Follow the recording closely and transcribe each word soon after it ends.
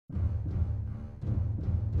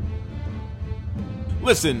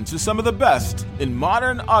Listen to some of the best in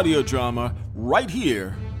modern audio drama right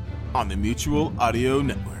here on the Mutual Audio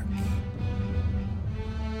Network.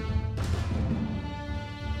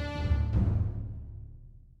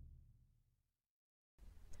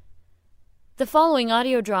 The following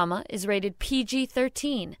audio drama is rated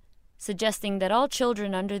PG-13, suggesting that all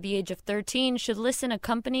children under the age of 13 should listen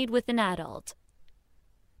accompanied with an adult.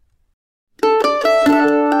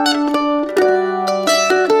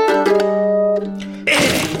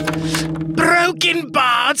 Broken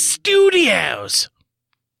Bard Studios.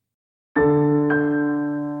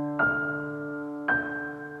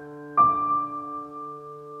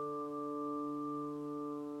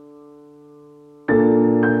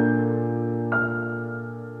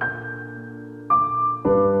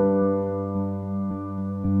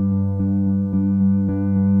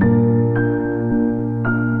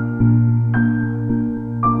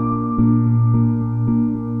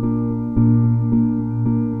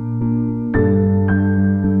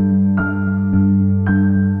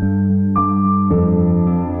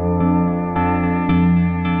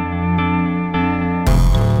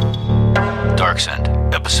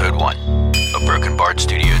 Darksend, Episode 1, a Broken Bard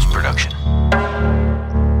Studios production.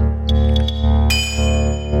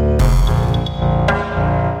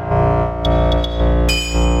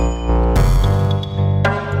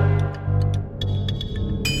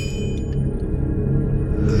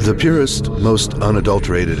 The purest, most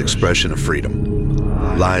unadulterated expression of freedom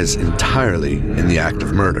lies entirely in the act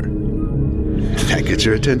of murder. Did that get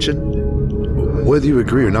your attention? Whether you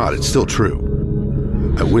agree or not, it's still true.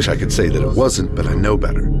 I wish I could say that it wasn't, but I know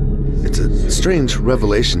better. It's a strange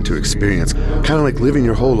revelation to experience, kind of like living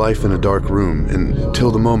your whole life in a dark room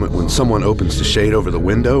until the moment when someone opens the shade over the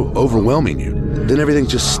window, overwhelming you. Then everything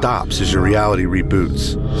just stops as your reality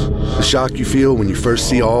reboots. The shock you feel when you first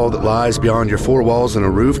see all that lies beyond your four walls and a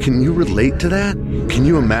roof, can you relate to that? Can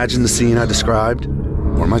you imagine the scene I described?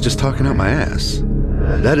 Or am I just talking out my ass?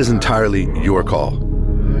 That is entirely your call.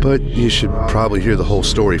 But you should probably hear the whole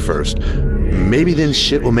story first. Maybe then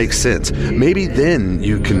shit will make sense. Maybe then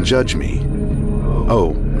you can judge me.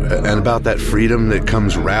 Oh, and about that freedom that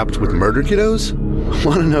comes wrapped with murder, kiddos?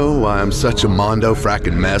 Want to know why I'm such a mondo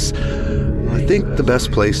frackin' mess? I think the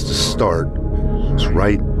best place to start is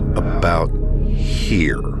right about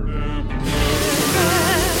here.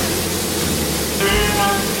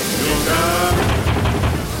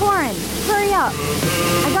 Corin, hurry up.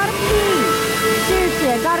 I gotta pee. Seriously,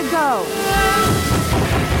 I gotta go.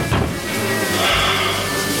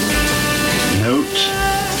 Note,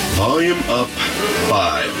 volume up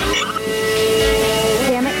 5.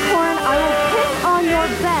 Damn it, Corin, I will piss on your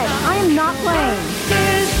bed. I am not playing.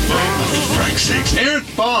 Oh, for frank's sakes. Aaron,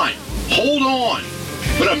 fine. Hold on.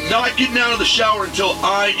 But I'm not getting out of the shower until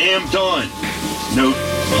I am done. Note,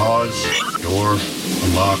 pause, door,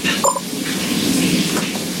 unlock.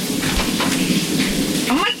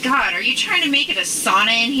 Oh my god, are you trying to make it a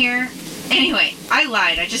sauna in here? Anyway, I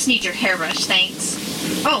lied. I just need your hairbrush, thanks.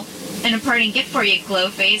 Oh, and a parting gift for you,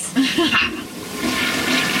 Glowface.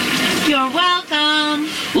 You're welcome.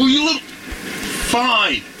 Oh, you little...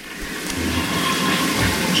 Fine.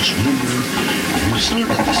 Just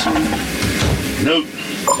remember, this one. Note,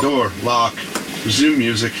 door, lock, resume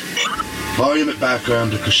music, volume at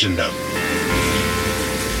background to crescendo.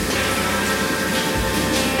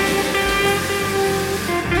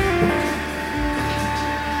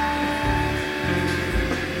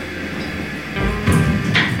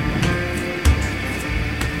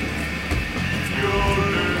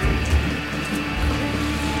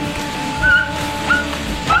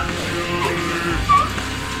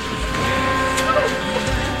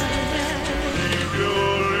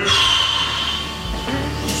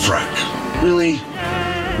 Really?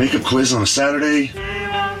 Makeup quiz on a Saturday?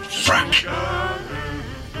 Frack.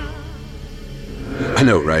 I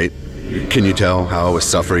know, right? Can you tell how I was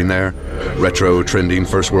suffering there? Retro, trending,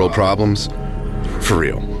 first world problems? For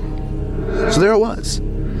real. So there I was,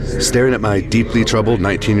 staring at my deeply troubled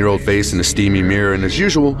 19-year-old face in a steamy mirror, and as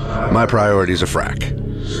usual, my priorities are frack.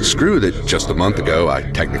 Screw that just a month ago I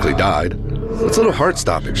technically died. It's a little heart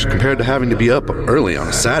stoppage compared to having to be up early on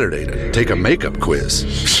a Saturday to take a makeup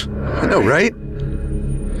quiz. I know, right?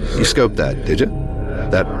 You scoped that, did you?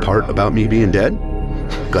 That part about me being dead?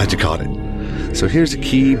 Glad you caught it. So here's a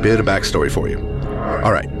key bit of backstory for you.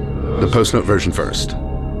 All right, the post-note version first.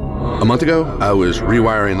 A month ago, I was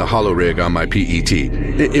rewiring the holo rig on my PET.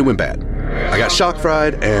 It went bad. I got shock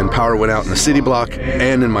fried, and power went out in the city block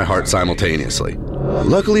and in my heart simultaneously.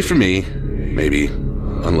 Luckily for me, maybe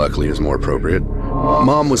unluckily is more appropriate,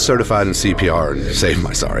 Mom was certified in CPR and saved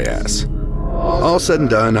my sorry ass. All said and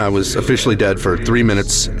done, I was officially dead for 3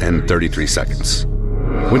 minutes and 33 seconds.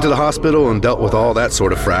 Went to the hospital and dealt with all that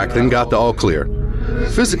sort of frack, then got the all clear.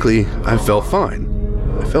 Physically, I felt fine.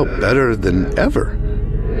 I felt better than ever.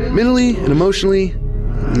 Mentally and emotionally,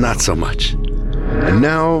 not so much. And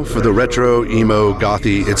now for the retro, emo,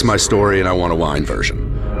 gothy, it's my story and I want a wine version.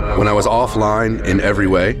 When I was offline in every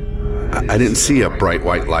way, I didn't see a bright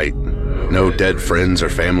white light. No dead friends or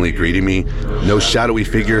family greeting me. No shadowy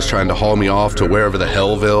figures trying to haul me off to wherever the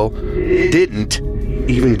hellville. Didn't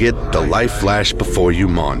even get the life flash before you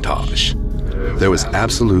montage. There was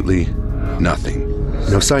absolutely nothing.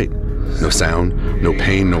 No sight, no sound, no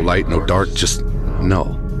pain, no light, no dark, just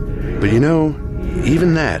null. But you know,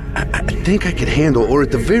 even that, I think I could handle, or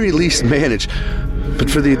at the very least manage. But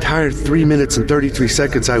for the entire 3 minutes and 33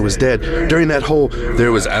 seconds I was dead, during that whole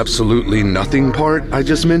there was absolutely nothing part I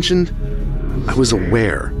just mentioned, I was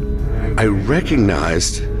aware. I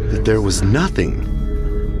recognized that there was nothing.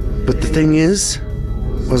 But the thing is,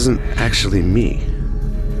 it wasn't actually me.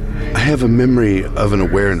 I have a memory of an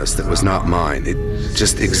awareness that was not mine. It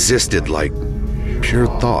just existed like pure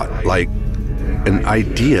thought, like an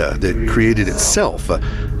idea that created itself, a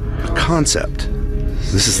concept.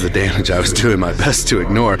 This is the damage I was doing my best to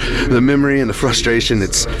ignore. The memory and the frustration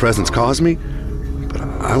its presence caused me, but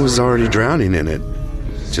I was already drowning in it.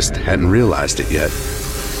 Just hadn't realized it yet.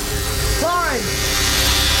 Lauren!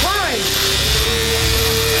 Lauren!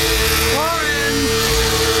 Lauren!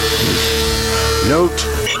 Note,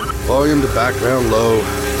 volume to background low,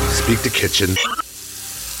 speak to kitchen.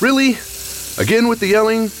 Really? Again with the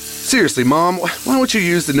yelling? Seriously, Mom, why don't you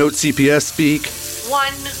use the Note CPS speak?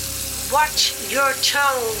 1, watch your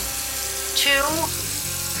tone. 2,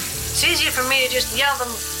 it's easier for me to just yell than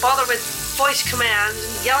bother with voice commands,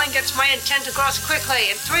 and yelling gets my intent across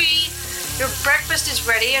quickly. And 3, your breakfast is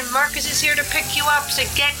ready and Marcus is here to pick you up, so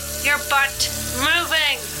get your butt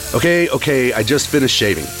moving. Okay, I just finished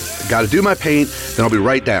shaving. I gotta do my paint, then I'll be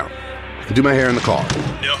right down. I can do my hair in the car.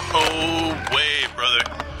 No way, brother.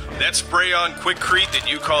 That spray-on Quickcrete that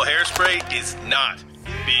you call hairspray is not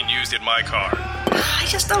being used in my car. I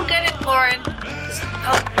just don't get it, Lauren. This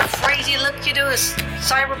whole crazy look you do is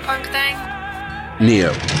cyberpunk thing.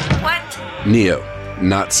 Neo. What? Neo,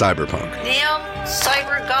 not cyberpunk. Neon,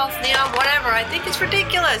 cyber, golf, neon, whatever. I think it's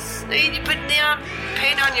ridiculous. You put neon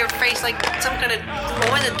paint on your face like some kind of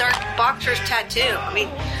glow-in-the-dark boxer's tattoo. I mean,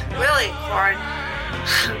 really, Lauren.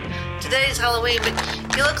 Today's Halloween, but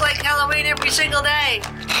you look like Halloween every single day.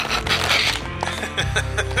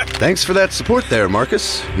 Thanks for that support there,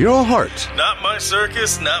 Marcus. You're all heart. Not my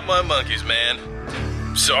circus, not my monkeys, man.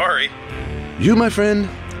 Sorry. You, my friend,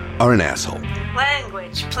 are an asshole.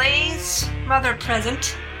 Language, please. Mother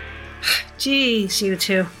present. Jeez, you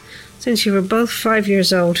two. Since you were both 5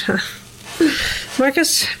 years old, huh?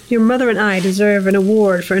 Marcus, your mother and I deserve an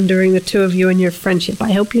award for enduring the two of you and your friendship.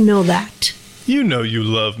 I hope you know that. You know you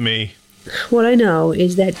love me. What I know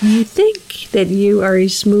is that you think that you are a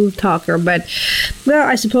smooth talker, but, well,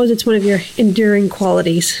 I suppose it's one of your enduring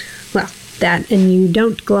qualities. Well, that, and you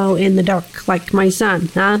don't glow in the dark like my son,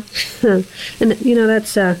 huh? And, you know,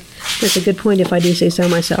 that's a good point if I do say so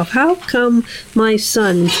myself. How come my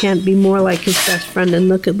son can't be more like his best friend and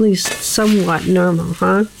look at least somewhat normal,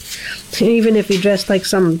 huh? Even if he dressed like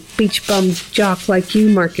some beach bum jock like you,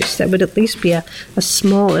 Marcus, that would at least be a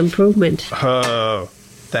small improvement.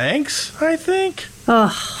 Thanks, I think.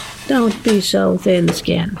 Oh, don't be so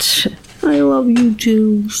thin-skinned. I love you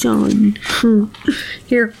too, son.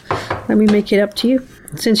 Here, let me make it up to you.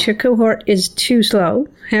 Since your cohort is too slow,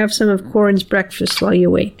 have some of Corin's breakfast while you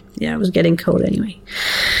wait. Yeah, it was getting cold anyway.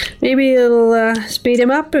 Maybe it'll speed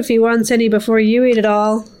him up if he wants any before you eat it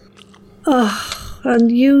all. Oh, and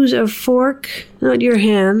use a fork, not your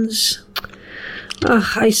hands. Oh,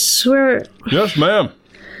 I swear... Yes, ma'am.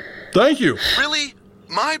 Thank you. Really?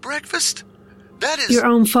 My breakfast? That is... Your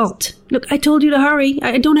own fault. Look, I told you to hurry.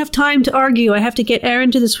 I don't have time to argue. I have to get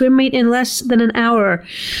Aaron to the swim meet in less than an hour.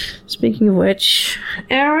 Speaking of which...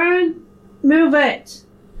 Aaron, move it!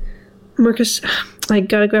 Marcus, I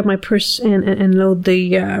gotta grab my purse and load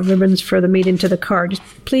the ribbons for the meet into the car. Just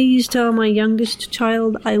please tell my youngest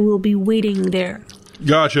child I will be waiting there.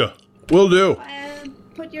 Gotcha. Will do. And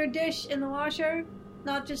put your dish in the washer,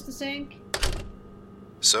 not just the sink.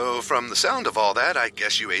 So, from the sound of all that, I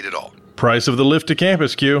guess you ate it all. Price of the lift to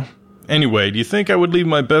campus, Q. Anyway, do you think I would leave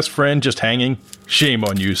my best friend just hanging? Shame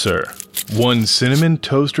on you, sir. 1 cinnamon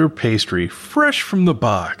toaster pastry, fresh from the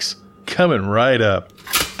box. Coming right up.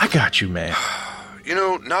 I got you, man. You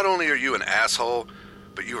know, not only are you an asshole,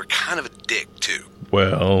 but you are kind of a dick, too.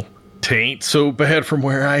 Well, tain't so bad from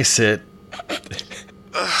where I sit.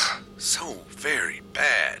 Ugh, so very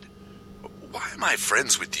bad. Why am I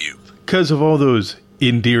friends with you? 'Cause of all those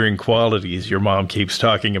endearing qualities your mom keeps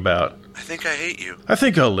talking about. I think I hate you. I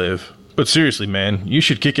think I'll live. But seriously, man, you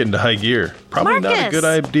should kick it into high gear. Probably Marcus, not a good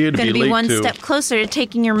idea to be late to... Gonna be one step closer to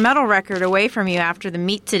taking your medal record away from you after the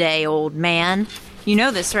meet today, old man. You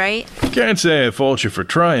know this, right? Can't say I fault you for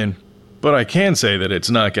trying, but I can say that it's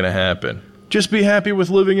not gonna happen. Just be happy with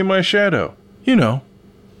living in my shadow. You know,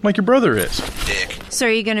 like your brother is. Dick. So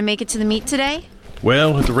are you gonna make it to the meet today?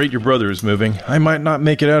 Well, at the rate your brother is moving, I might not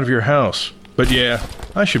make it out of your house. But yeah,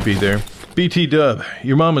 I should be there. BT Dub,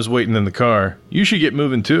 your mama's waiting in the car. You should get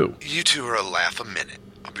moving too. You two are a laugh a minute.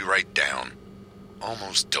 I'll be right down.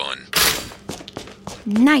 Almost done.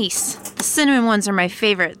 Nice. The cinnamon ones are my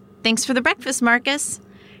favorite. Thanks for the breakfast, Marcus.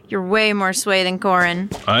 You're way more sway than Corin.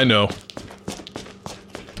 I know.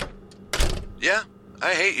 Yeah,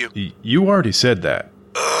 I hate you. You already said that.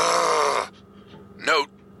 Note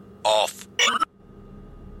off.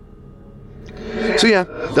 So yeah,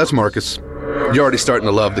 that's Marcus. You're already starting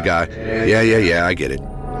to love the guy. Yeah, I get it.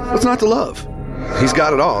 What's not to love? He's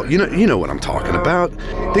got it all. You know what I'm talking about.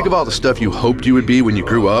 Think of all the stuff you hoped you would be when you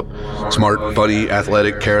grew up. Smart, funny,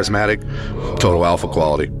 athletic, charismatic. Total alpha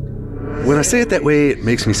quality. When I say it that way, it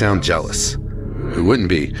makes me sound jealous. Who wouldn't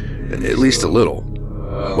be? At least a little.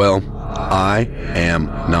 Well, I am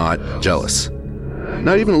not jealous.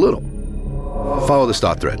 Not even a little. Follow this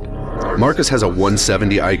thought thread. Marcus has a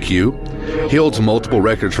 170 IQ. He holds multiple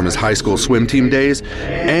records from his high school swim team days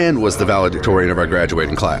and was the valedictorian of our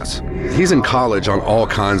graduating class. He's in college on all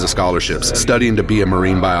kinds of scholarships, studying to be a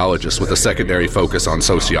marine biologist with a secondary focus on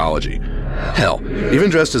sociology. Hell, even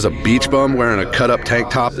dressed as a beach bum wearing a cut-up tank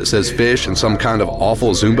top that says fish and some kind of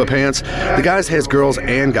awful Zumba pants, the guy has girls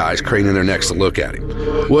and guys craning their necks to look at him.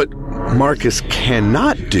 What Marcus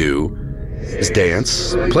cannot do is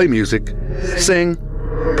dance, play music, sing,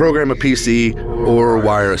 program a PC, or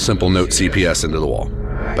wire a simple note CPS into the wall.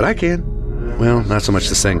 But I can. Well, not so much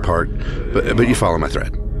the sing part, but you follow my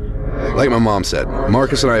thread. Like my mom said,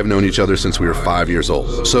 Marcus and I have known each other since we were 5 years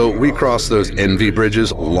old, so we crossed those envy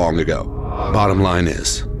bridges long ago. Bottom line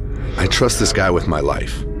is, I trust this guy with my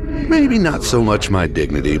life. Maybe not so much my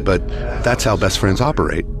dignity, but that's how best friends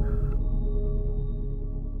operate.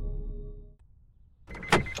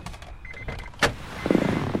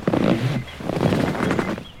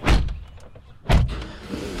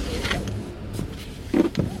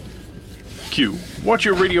 Q, watch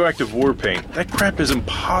your radioactive war paint. That crap is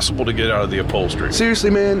impossible to get out of the upholstery. Seriously,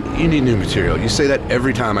 man, you need new material. You say that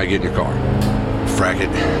every time I get in your car. Frack it.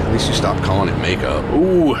 At least you stopped calling it makeup.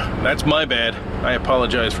 Ooh, that's my bad. I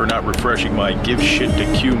apologize for not refreshing my give shit to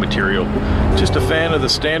Q material. Just a fan of the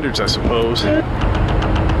standards, I suppose. How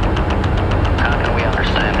can we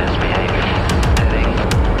understand his behavior? Heading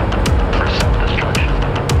for self-destruction.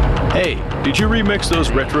 Hey, did you remix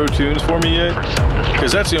those retro tunes for me yet?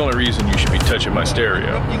 Because that's the only reason you should be touching my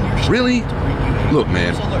stereo. Really? Look,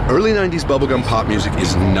 man, early 90s bubblegum pop music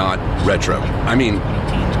is not retro. I mean,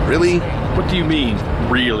 really? What do you mean,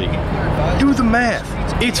 really? Do the math.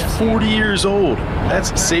 It's 40 years old.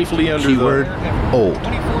 That's safely under Keyword, old.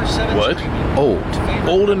 What? Old.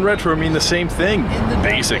 Old and retro mean the same thing,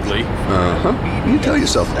 basically. Uh-huh. You tell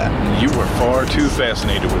yourself that. You are far too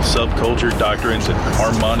fascinated with subculture doctrines and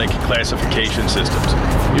harmonic classification systems.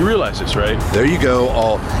 You realize this, right? There you go,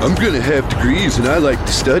 all, I'm gonna have degrees and I like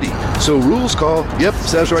to study. So rules call, yep,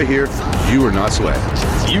 says right here, you are not swag.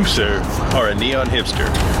 You, sir, are a neon hipster.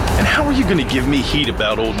 And how are you gonna give me heat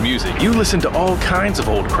about old music? You listen to all kinds of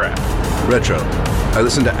old crap. Retro. I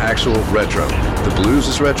listen to actual retro. The blues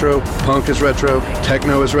is retro, punk is retro,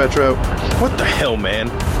 techno is retro. What the hell, man?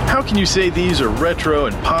 How can you say these are retro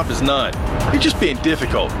and pop is not? You're just being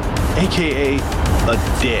difficult, aka a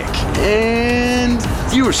dick. And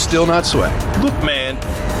you are still not swag. Look, man,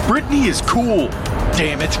 Britney is cool.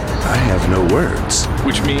 Damn it. I have no words.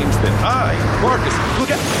 Which means that Marcus,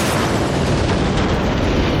 look out.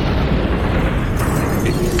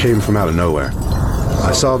 It came from out of nowhere.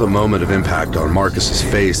 I saw the moment of impact on Marcus's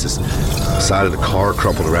face as the side of the car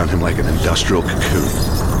crumpled around him like an industrial cocoon.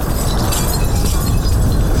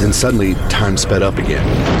 Then suddenly, time sped up again.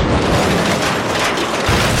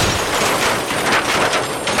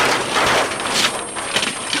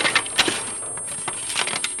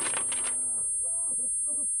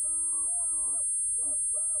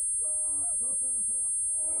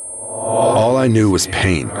 All I knew was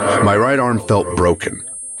pain. My right arm felt broken.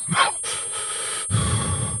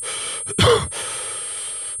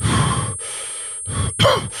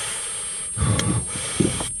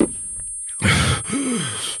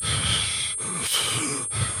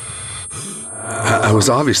 I was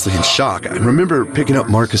obviously in shock. I remember picking up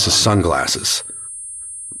Marcus's sunglasses.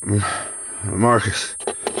 Marcus,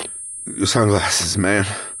 Your sunglasses, man.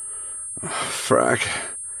 Oh, frack.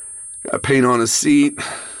 Got paint on his seat.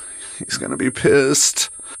 He's gonna be pissed.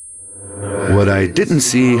 What I didn't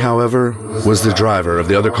see, however, was the driver of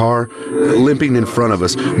the other car limping in front of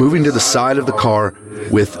us, moving to the side of the car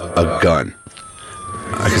with a gun.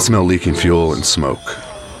 I could smell leaking fuel and smoke.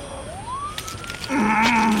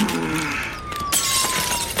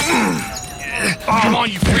 Come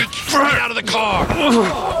on, you freak! Get out of the car!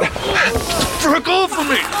 Frick off of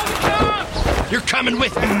me! You're coming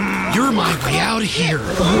with me. You're my way out of here.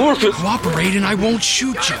 Marcus! Cooperate and I won't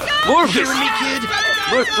shoot you. Marcus! You hearing me, kid?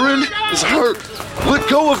 My friend is hurt. Let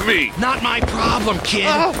go of me. Not my problem, kid.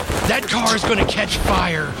 That car is going to catch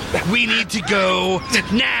fire. We need to go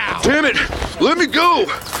now. Damn it! Let me go!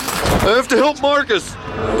 I have to help Marcus.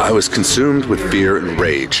 I was consumed with fear and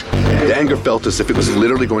rage. The anger felt as if it was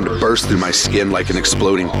literally going to burst through my skin like an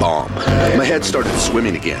exploding bomb. My head started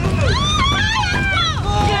swimming again.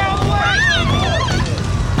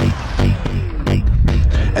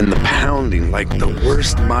 And the pounding like the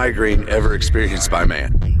worst migraine ever experienced by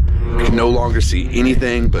man. I could no longer see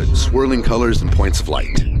anything but swirling colors and points of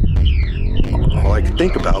light. All I could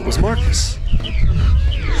think about was Marcus.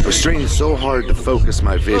 I was straining so hard to focus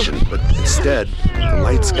my vision, but instead, the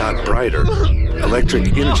lights got brighter.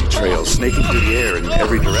 Electric energy trails snaking through the air in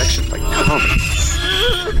every direction like comets.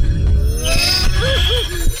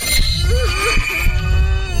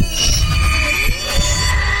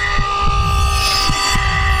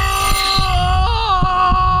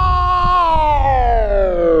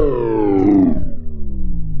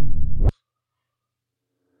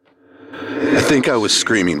 I think I was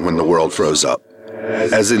screaming when the world froze up.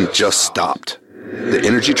 As in, just stopped. The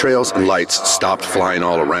energy trails and lights stopped flying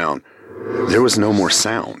all around. There was no more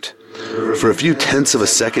sound. For a few tenths of a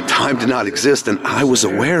second, time did not exist, and I was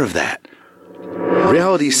aware of that.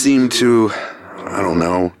 Reality seemed to, I don't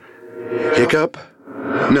know, hiccup?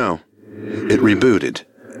 No, it rebooted.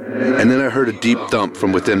 And then I heard a deep thump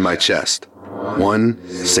from within my chest. One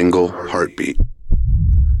single heartbeat.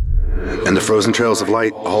 And the frozen trails of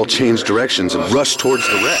light all changed directions and rushed towards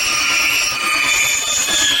the wreck.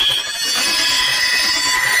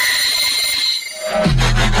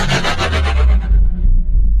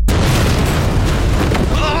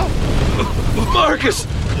 Marcus!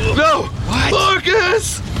 No! What?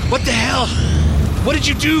 Marcus! What the hell? What did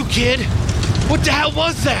you do, kid? What the hell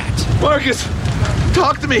was that? Marcus!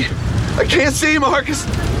 Talk to me! I can't see, Marcus!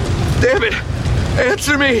 Damn it!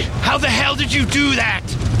 Answer me! How the hell did you do that?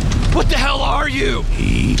 What the hell are you?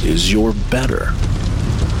 He is your better.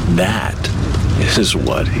 That is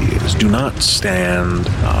what he is. Do not stand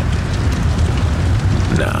up.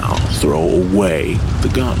 Now throw away the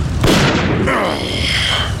gun.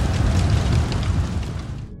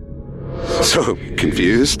 So,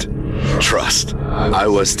 confused? Trust. I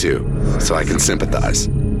was too, so I can sympathize.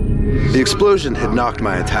 The explosion had knocked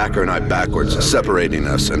my attacker and I backwards, separating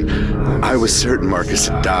us, and I was certain Marcus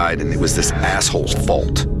had died and it was this asshole's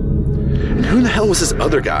fault. And who the hell was this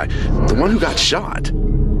other guy? The one who got shot?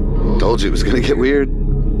 Told you it was gonna get weird.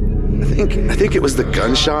 I think it was the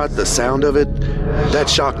gunshot, the sound of it. That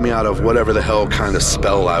shocked me out of whatever the hell kind of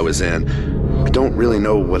spell I was in. I don't really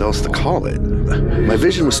know what else to call it. My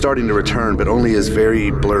vision was starting to return, but only as very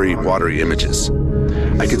blurry, watery images.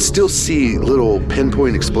 I could still see little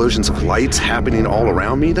pinpoint explosions of lights happening all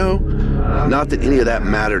around me, though. Not that any of that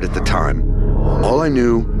mattered at the time. All I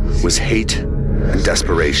knew was hate and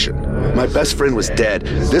desperation. My best friend was dead.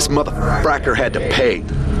 This motherfracker had to pay.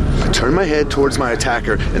 I turned my head towards my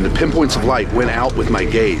attacker, and the pinpoints of light went out with my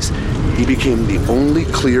gaze. He became the only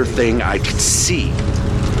clear thing I could see.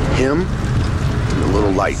 Him and the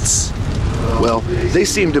little lights. Well, they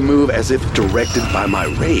seemed to move as if directed by my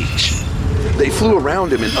rage. They flew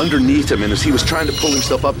around him and underneath him, and as he was trying to pull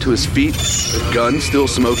himself up to his feet, the gun still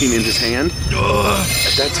smoking in his hand.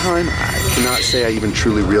 At that time, I cannot say I even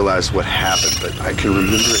truly realized what happened, but I can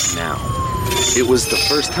remember it now. It was the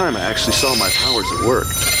first time I actually saw my powers at work.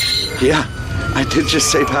 Yeah, I did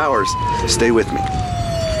just say powers. Stay with me.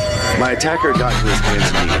 My attacker got to his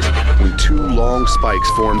hands and knees when two long spikes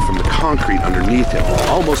formed from the concrete underneath him,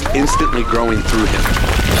 almost instantly growing through him,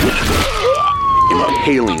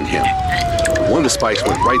 impaling him. One of the spikes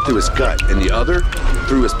went right through his gut, and the other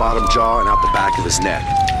through his bottom jaw and out the back of his neck.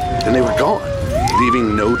 Then they were gone,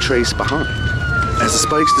 leaving no trace behind. As the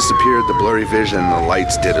spikes disappeared, the blurry vision and the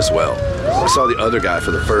lights did as well. I saw the other guy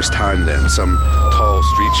for the first time then, some tall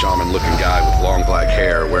street shaman-looking guy with long black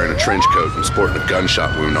hair, wearing a trench coat and sporting a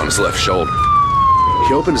gunshot wound on his left shoulder.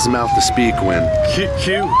 He opened his mouth to speak when... Q.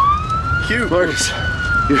 Marcus,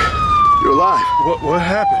 you're alive. What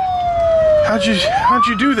happened? How'd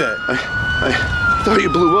you do that? I thought you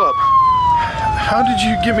blew up. How did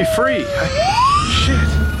you get me free?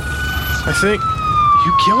 I think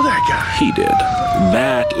you killed that guy. He did.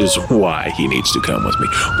 That is why he needs to come with me.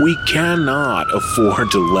 We cannot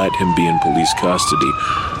afford to let him be in police custody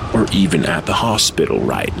or even at the hospital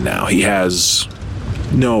right now. He has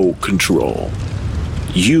no control.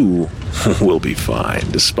 You will be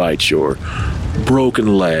fine. Despite your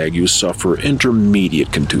broken leg, you suffer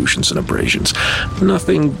intermediate contusions and abrasions.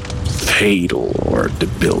 Nothing fatal or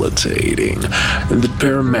debilitating. And the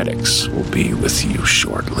paramedics will be with you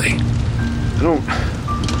shortly. I don't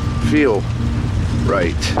feel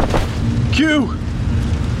right. Q!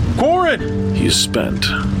 Quarren! He is spent,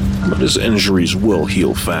 but his injuries will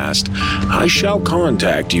heal fast. I shall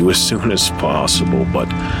contact you as soon as possible, but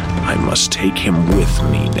I must take him with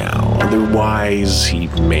me now. Otherwise, he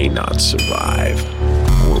may not survive.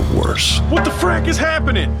 Or worse. What the frack is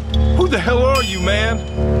happening? Who the hell are you, man?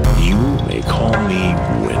 You may call me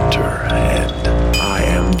Winter, and I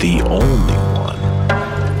am the only one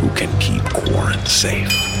who can keep Quarren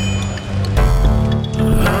safe.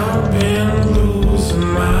 I've been losing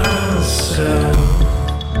myself.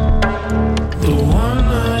 The one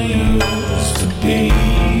I used to be.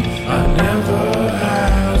 I never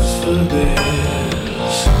asked for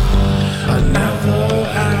this. I never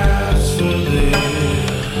asked for this.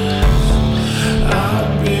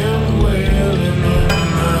 I've been wailing in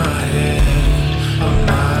my head. I'm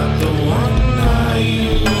not the one I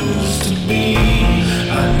used to be.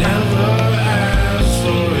 I never asked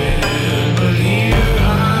for it, but here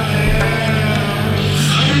I am.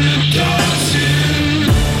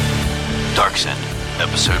 Darksend,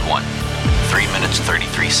 Episode 1, 3 minutes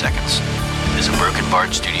 33 seconds, is a Broken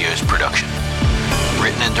Bard Studios production.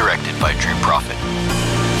 Written and directed by Drew Prophet.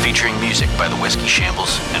 Featuring music by the Whiskey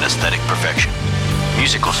Shambles and Aesthetic Perfection.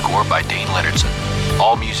 Musical score by Dane Leonardson.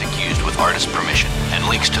 All music used with artist permission, and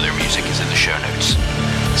links to their music is in the show notes.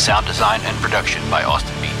 Sound design and production by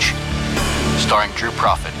Austin Beach. Starring Drew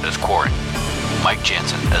Prophet as Quarren, Mike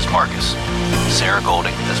Jansen as Marcus, Sarah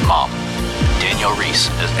Golding as Mom, Danielle Reese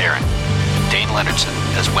as Aaron, Dane Leonardson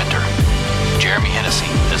as Winter, Jeremy Hennessy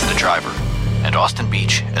as the driver, and Austin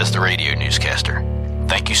Beach as the radio newscaster.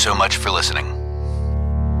 Thank you so much for listening.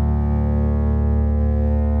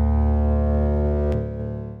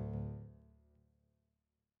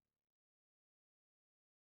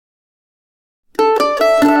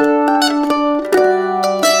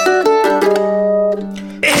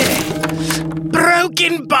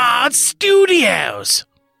 Broken Bard Studios.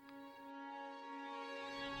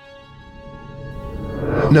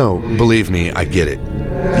 No, believe me, I get it.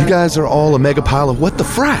 You guys are all a mega pile of what the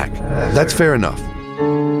frack. That's fair enough.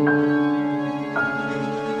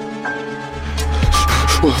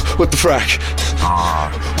 What the frack?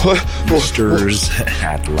 Youngsters,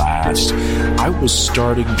 at last. I was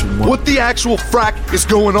starting to wonder... What the actual frack is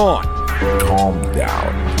going on? Calm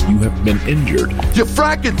down. You have been injured. You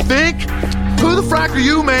fracking think? Who the frack are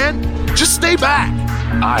you, man? Just stay back.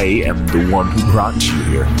 I am the one who brought you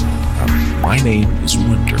here. My name is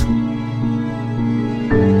Winter.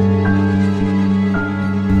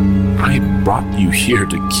 I brought you here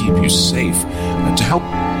to keep you safe and to help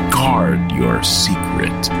guard your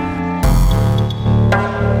secret.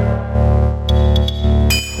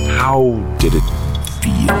 How did it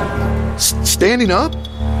feel? Standing up?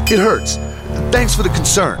 It hurts. Thanks for the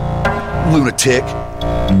concern, lunatic.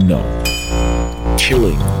 No.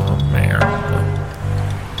 Killing a man.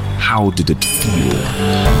 How did it feel?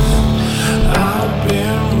 I've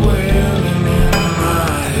been wailing in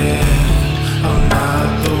my head. I'm not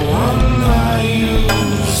the one I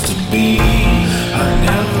used to be. I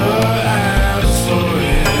never asked for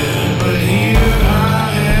it, but here I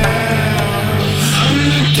am.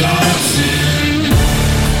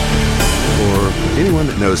 For anyone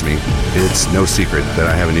that knows me, it's no secret that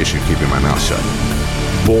I have an issue keeping my mouth shut.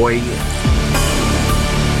 Boy,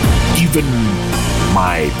 even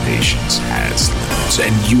my patience has limits,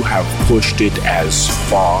 and you have pushed it as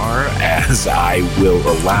far as I will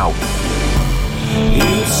allow.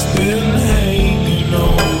 It's been hanging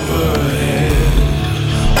overhead.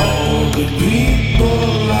 All the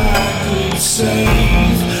people I could save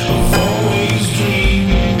have always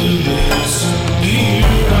dreamed of this, and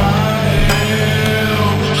here I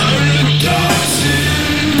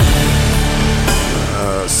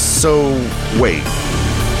am. So, wait.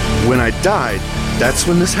 When I died, that's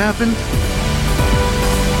when this happened?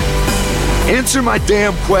 Answer my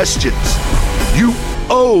damn questions. You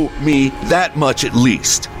owe me that much at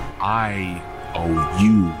least. I owe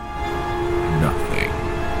you nothing.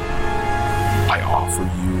 I offer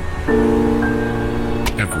you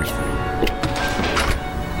everything.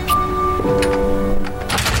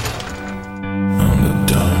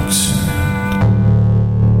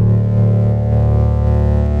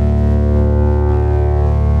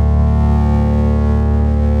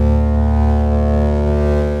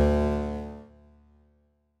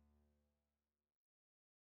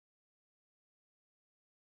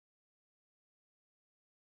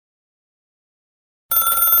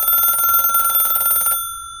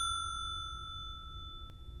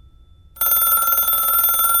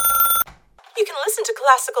 Listen to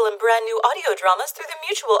classical and brand new audio dramas through the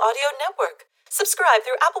Mutual Audio Network. Subscribe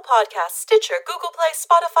through Apple Podcasts, Stitcher, Google Play,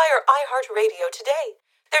 Spotify, or iHeartRadio today.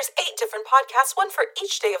 There's 8 different podcasts, one for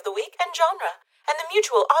each day of the week and genre, and the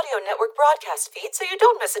Mutual Audio Network broadcast feed so you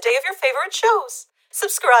don't miss a day of your favorite shows.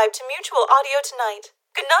 Subscribe to Mutual Audio tonight.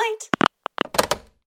 Good night.